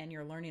hearing, and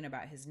you're learning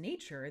about his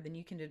nature, then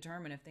you can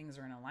determine if things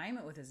are in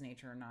alignment with his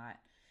nature or not.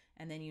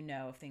 And then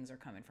if things are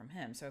coming from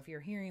him. So if you're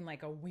hearing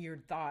a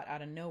weird thought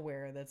out of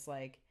nowhere that's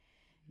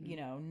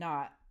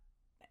not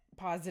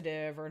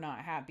positive or not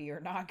happy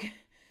or not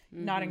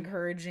not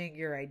encouraging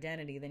your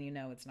identity, then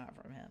it's not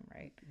from him,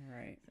 right?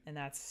 Right. And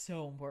that's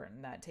so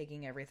important, that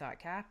taking every thought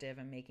captive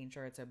and making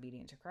sure it's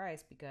obedient to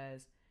Christ,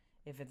 because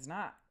if it's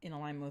not in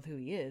alignment with who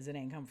he is, it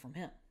ain't come from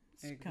him.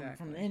 It's coming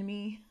from the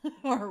enemy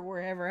or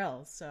wherever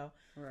else. So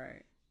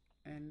right.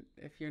 And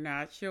if you're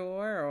not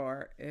sure,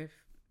 or if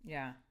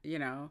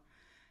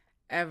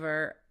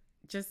ever,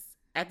 just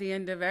at the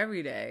end of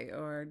every day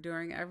or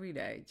during every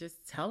day,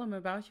 just tell him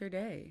about your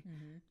day.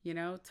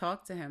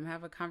 Talk to him,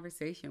 have a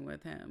conversation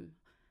with him.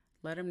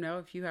 Let him know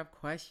if you have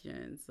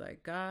questions,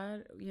 like,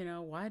 God,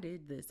 why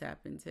did this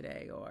happen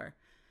today? Or,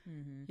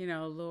 You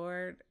know,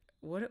 Lord,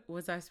 what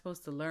was I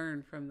supposed to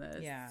learn from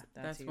this? Yeah,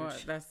 that's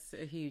huge. That's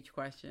a huge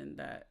question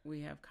that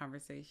we have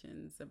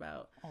conversations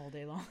about all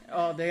day long.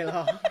 All day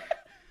long.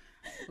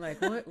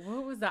 Like, what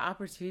was the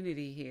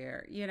opportunity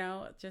here? You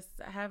know, just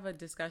have a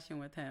discussion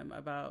with him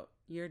about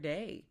your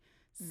day.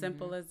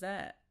 Simple as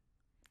that.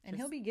 And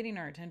he'll be getting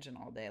our attention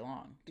all day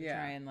long to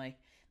try and like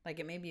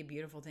it may be a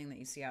beautiful thing that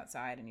you see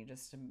outside and you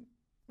just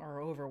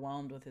are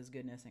overwhelmed with his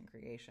goodness and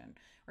creation.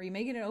 Or you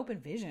may get an open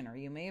vision, or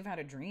you may have had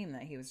a dream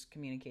that he was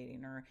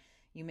communicating, or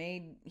you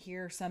may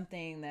hear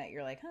something that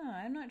you're like,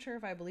 I'm not sure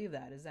if I believe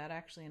that. Is that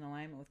actually in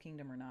alignment with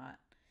kingdom or not?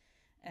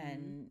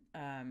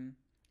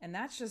 And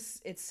that's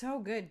just, it's so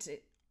good to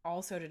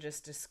also to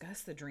just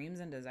discuss the dreams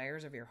and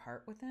desires of your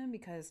heart with him,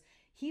 because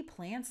he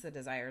plants the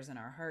desires in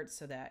our hearts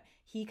so that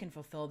he can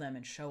fulfill them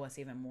and show us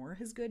even more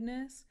his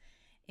goodness.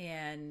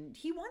 And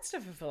he wants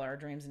to fulfill our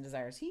dreams and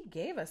desires. He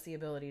gave us the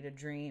ability to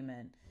dream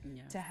and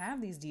to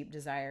have these deep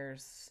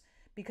desires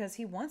because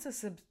he wants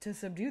us to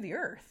subdue the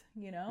earth.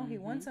 You know, he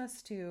wants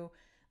us to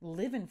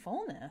live in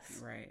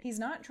fullness. Right. He's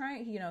not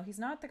trying, you know, he's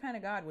not the kind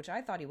of God, which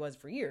I thought he was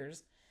for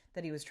years,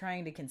 that he was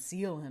trying to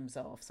conceal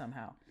himself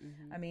somehow.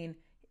 I mean,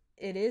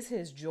 it is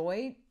his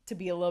joy to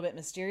be a little bit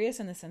mysterious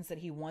in the sense that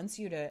he wants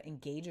you to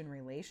engage in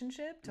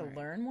relationship, to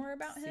learn more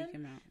about him. Seek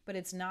him out. But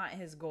it's not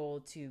his goal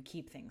to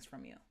keep things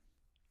from you.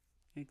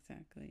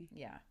 Exactly.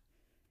 Yeah.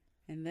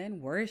 And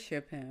then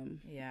worship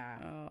him. Yeah.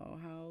 Oh,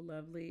 how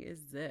lovely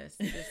is this?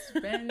 Just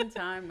spend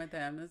time with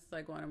him. This is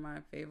like one of my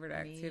favorite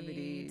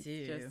activities.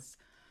 Me too. Just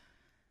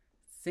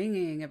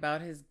singing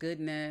about his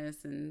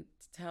goodness and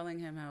telling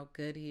him how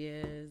good he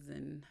is,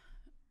 and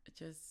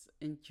just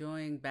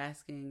enjoying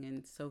basking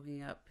and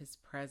soaking up his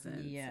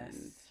presence. Yes.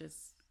 And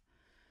just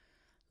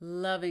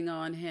loving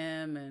on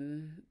him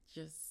and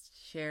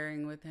just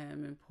sharing with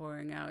him and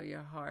pouring out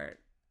your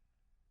heart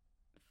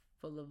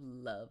full of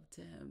love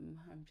to him.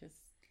 I'm just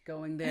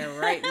going there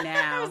right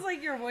now. I was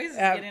like, your voice is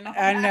getting all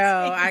I know.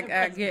 raspy.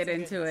 I get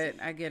into it.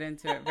 I get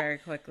into it very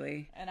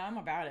quickly. And I'm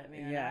about it,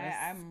 man. Yes.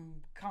 I'm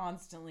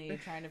constantly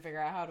trying to figure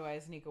out, how do I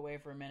sneak away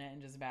for a minute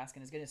and just bask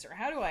in his goodness? Or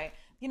how do I,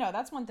 you know,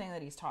 that's one thing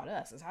that he's taught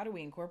us, is how do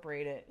we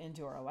incorporate it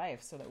into our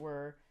life so that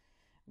we're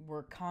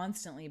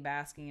constantly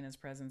basking in his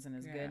presence and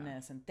his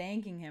goodness and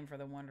thanking him for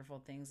the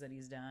wonderful things that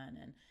he's done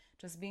and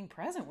just being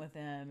present with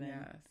him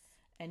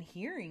and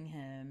hearing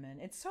him. And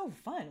it's so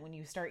fun when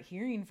you start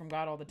hearing from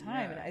God all the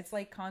time. And it's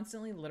like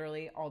constantly,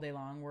 literally all day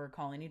long, we're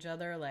calling each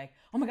other like,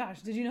 oh my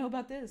gosh, did you know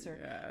about this?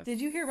 Or did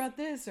you hear about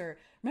this? Or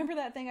remember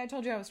that thing I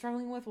told you I was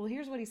struggling with? Well,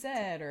 here's what he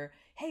said. Or,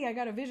 hey, I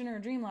got a vision or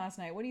a dream last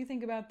night. What do you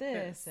think about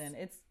this? And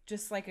it's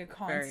just like a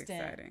constant,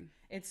 very exciting.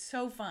 It's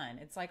so fun.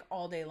 It's like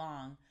all day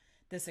long,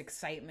 this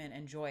excitement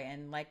and joy.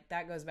 And like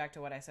that goes back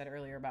to what I said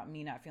earlier about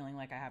me not feeling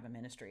like I have a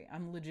ministry.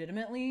 I'm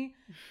legitimately,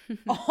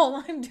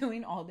 all I'm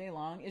doing all day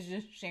long is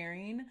just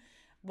sharing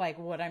like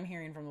what I'm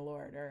hearing from the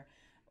Lord, or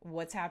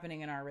what's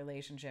happening in our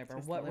relationship, or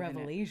just what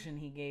revelation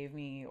he gave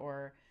me,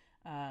 or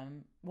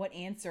what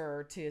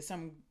answer to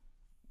some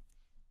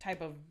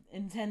type of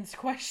intense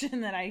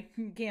question that I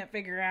can't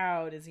figure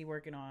out is he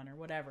working on, or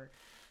whatever.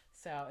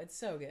 So it's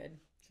so good.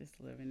 Just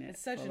living it.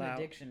 It's such an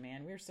addiction,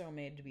 man. We're so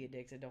made to be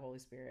addicted to Holy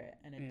Spirit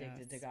and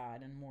addicted to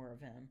God and more of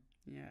him.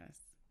 Yes.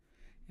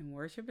 And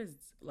worship is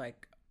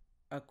like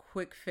a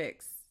quick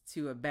fix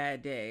to a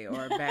bad day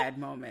or a bad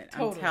moment.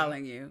 Totally. I'm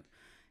telling you.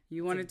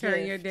 You want to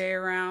turn your day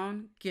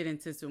around? Get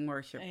into some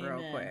worship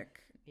real quick.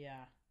 Yeah.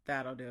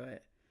 That'll do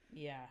it.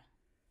 Yeah.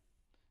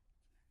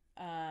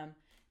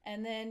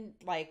 And then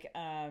like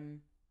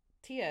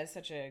Tia has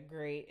such a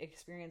great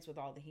experience with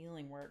all the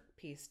healing work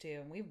piece too.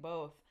 And we've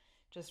both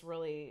just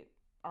really,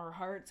 our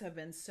hearts have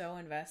been so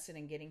invested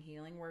in getting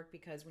healing work,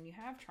 because when you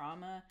have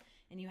trauma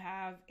and you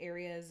have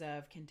areas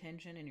of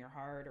contention in your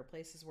heart, or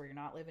places where you're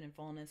not living in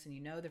fullness and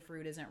you know the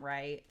fruit isn't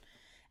right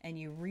and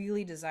you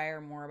really desire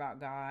more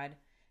about God,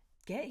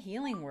 get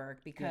healing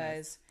work,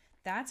 because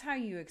that's how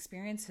you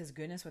experience his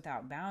goodness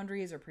without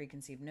boundaries or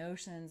preconceived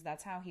notions.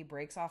 That's how he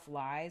breaks off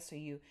lies. So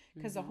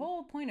because the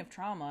whole point of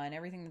trauma and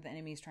everything that the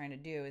enemy is trying to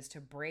do is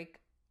to break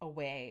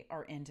away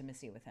our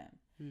intimacy with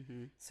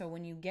him. So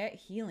when you get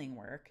healing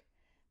work,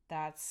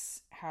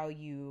 that's how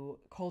you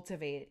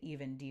cultivate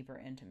even deeper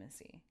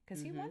intimacy,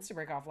 because he wants to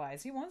break off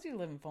lies. He wants you to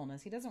live in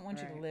fullness. He doesn't want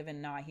you to live in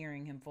not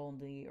hearing him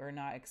fully, or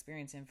not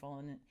experiencing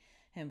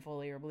him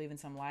fully, or believe in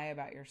some lie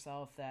about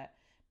yourself that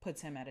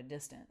puts him at a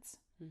distance.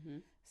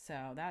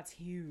 So that's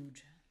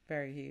huge.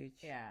 Very huge.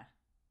 Yeah.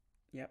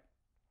 Yep.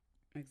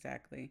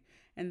 Exactly.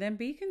 And then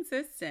be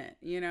consistent,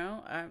 you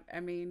know? I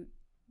mean,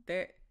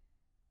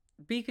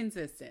 be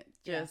consistent.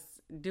 Just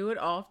do it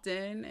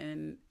often,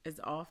 and as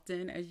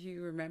often as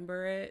you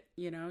remember it,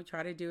 you know,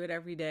 try to do it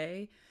every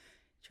day.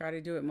 Try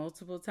to do it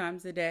multiple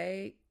times a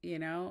day, you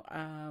know.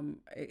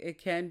 It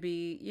can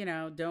be, you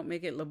know, don't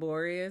make it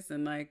laborious.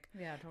 And like,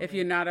 totally. If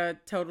you're not a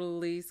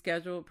totally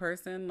scheduled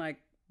person,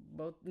 like,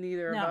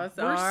 neither of us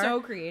are. We're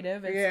so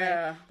creative.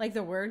 It's like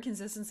the word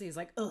consistency is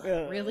like,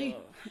 ugh, really?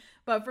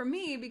 But for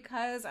me,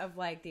 because of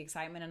like the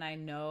excitement, and I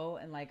know,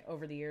 and like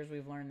over the years,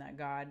 we've learned that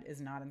God is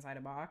not inside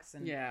a box,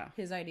 and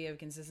his idea of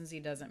consistency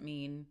doesn't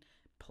mean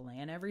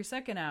plan every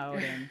second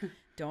out and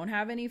don't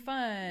have any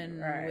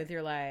fun with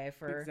your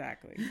life. Or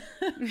exactly.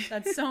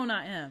 That's so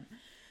not him.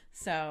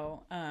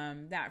 So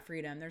that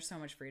freedom, there's so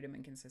much freedom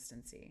in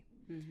consistency.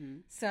 Mm-hmm.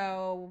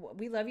 So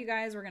we love you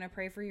guys. We're going to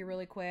pray for you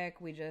really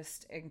quick. We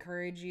just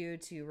encourage you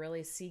to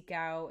really seek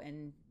out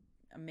and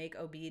make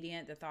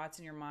obedient the thoughts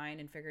in your mind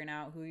and figuring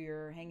out who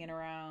you're hanging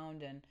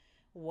around and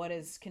what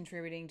is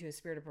contributing to a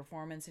spirit of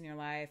performance in your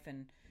life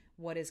and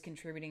what is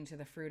contributing to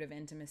the fruit of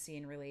intimacy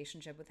and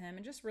relationship with him,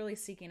 and just really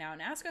seeking out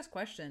and ask us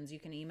questions. You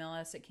can email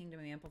us at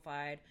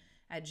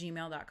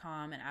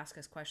kingdomamplified@gmail.com and ask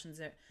us questions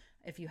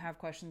if you have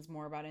questions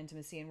more about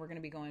intimacy. And we're going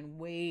to be going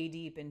way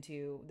deep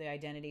into the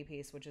identity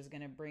piece, which is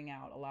going to bring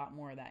out a lot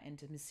more of that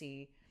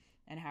intimacy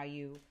and how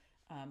you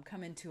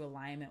come into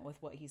alignment with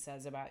what he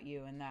says about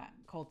you, and that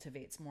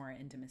cultivates more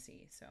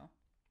intimacy. So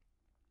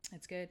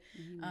it's good.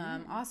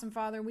 Awesome,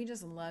 Father. We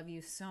just love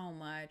you so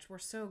much. We're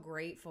so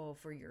grateful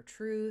for your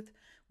truth.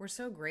 We're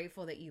so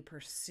grateful that you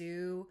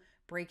pursue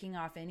breaking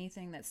off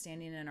anything that's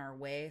standing in our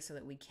way so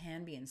that we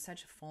can be in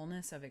such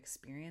fullness of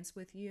experience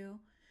with you.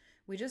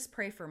 We just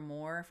pray for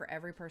more for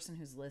every person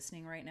who's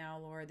listening right now,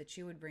 Lord, that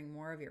you would bring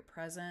more of your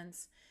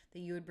presence, that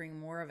you would bring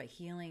more of a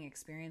healing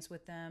experience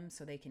with them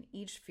so they can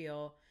each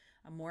feel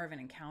more of an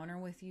encounter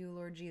with you,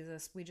 Lord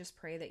Jesus. We just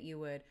pray that you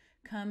would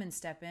come and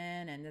step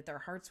in, and that their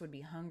hearts would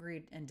be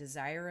hungry and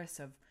desirous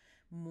of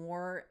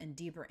more and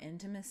deeper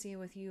intimacy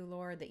with you,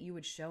 Lord, that you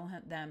would show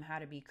them how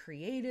to be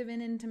creative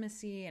in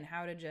intimacy and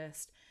how to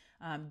just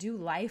do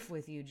life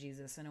with you,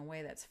 Jesus, in a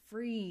way that's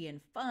free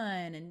and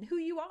fun and who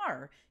you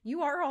are.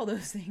 You are all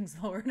those things,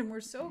 Lord, and we're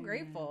so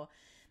grateful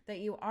that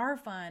you are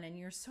fun and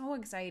you're so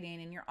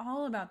exciting and you're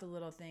all about the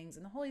little things,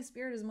 and the Holy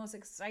Spirit is the most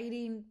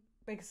excited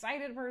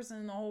person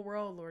in the whole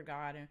world, Lord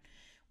God. And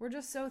we're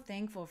just so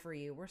thankful for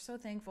you. We're so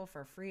thankful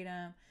for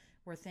freedom.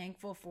 We're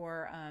thankful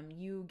for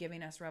you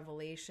giving us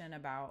revelation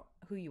about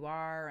who you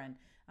are. And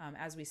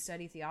as we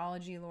study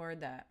theology, Lord,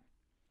 that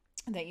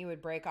you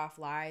would break off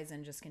lies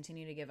and just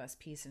continue to give us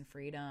peace and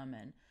freedom.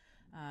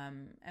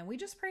 And we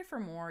just pray for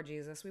more,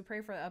 Jesus. We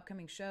pray for the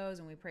upcoming shows,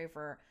 and we pray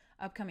for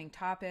upcoming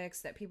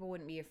topics, that people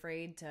wouldn't be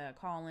afraid to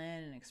call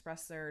in and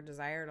express their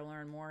desire to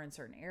learn more in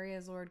certain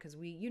areas, Lord, because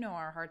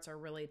our hearts are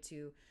really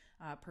to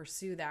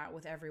pursue that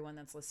with everyone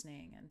that's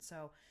listening. And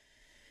so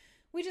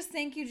we just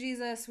thank you,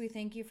 Jesus. We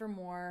thank you for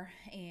more,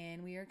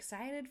 and we are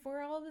excited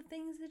for all the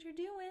things that you're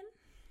doing.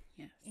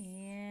 Yes.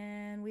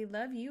 And we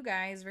love you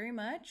guys very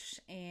much,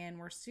 and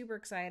we're super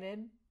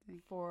excited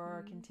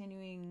for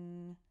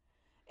continuing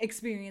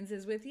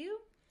experiences with you.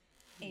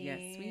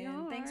 Yes, we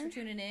are. Thanks for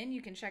tuning in.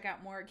 You can check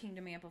out more at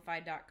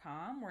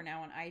kingdomamplified.com. We're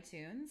now on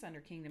iTunes under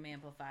Kingdom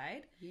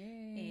Amplified.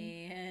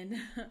 Yay. And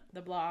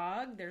the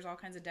blog, there's all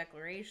kinds of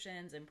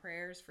declarations and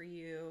prayers for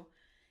you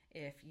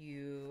if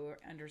you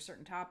under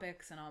certain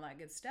topics and all that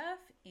good stuff.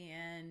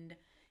 And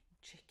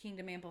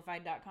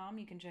kingdomamplified.com,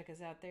 you can check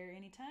us out there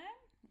anytime.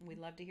 We'd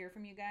love to hear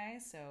from you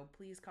guys, so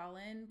please call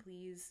in,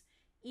 please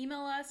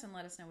email us, and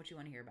let us know what you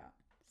want to hear about.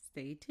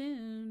 Stay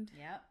tuned.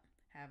 Yep.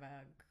 Have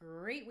a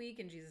great week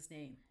in Jesus'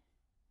 name.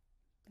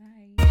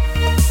 Bye.